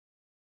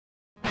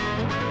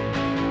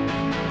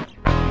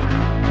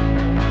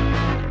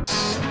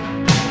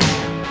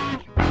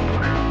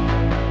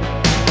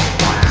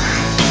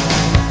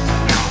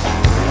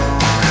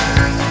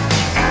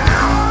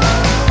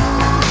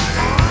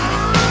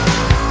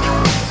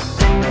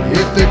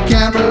If the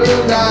camera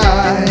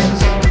lies,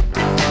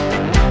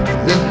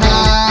 then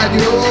hide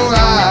your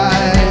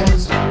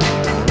eyes.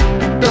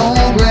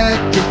 Don't let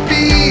your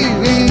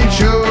feelings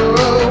show,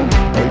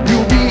 or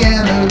you'll be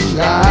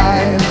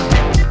analyzed.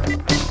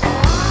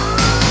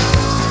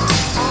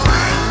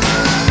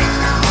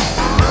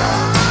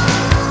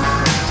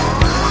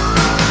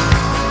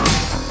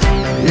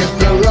 If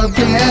the love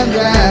can't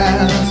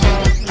last,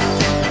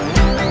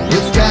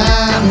 its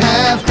time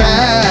has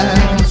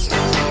passed.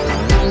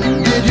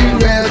 Did you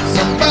let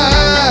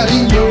somebody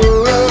go,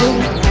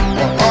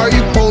 or are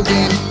you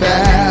holding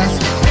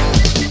fast?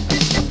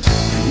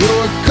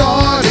 You're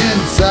caught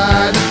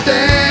inside the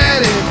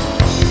static.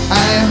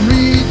 I am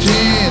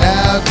reaching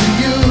out to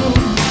you.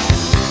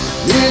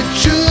 It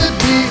should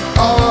be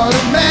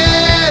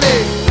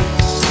automatic.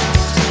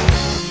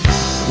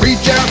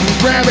 Reach out and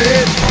grab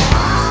it.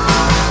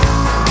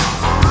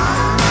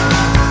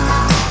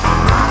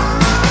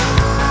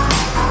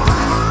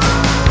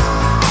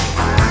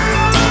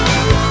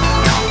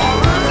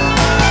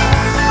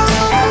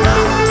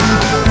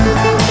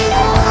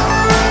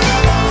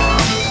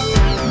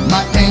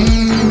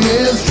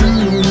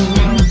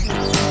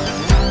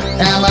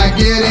 Am I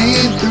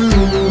getting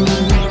through?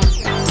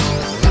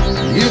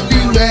 If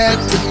you let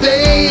the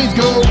days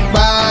go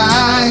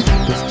by,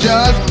 that's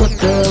just what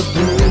they'll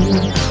do.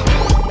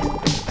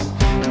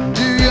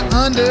 Do you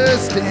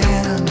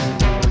understand?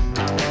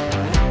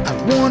 I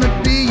wanna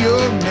be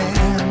your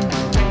man.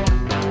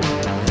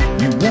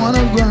 You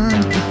wanna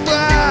learn to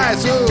fly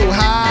so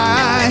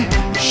high.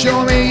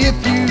 Show me if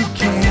you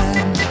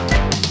can.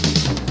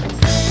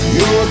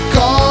 You're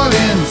caught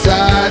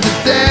inside the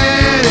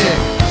static.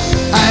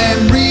 I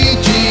am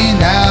reaching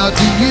out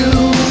to you.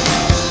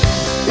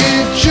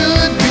 It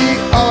should be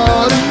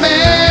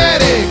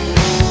automatic.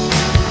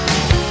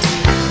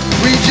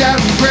 Reach out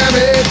and grab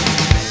it.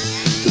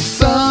 The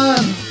sun,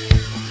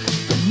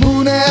 the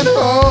moon, and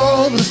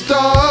all the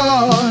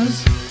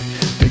stars,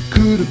 they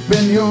could have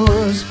been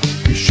yours.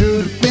 You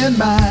should have been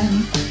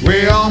mine.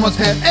 We almost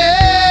had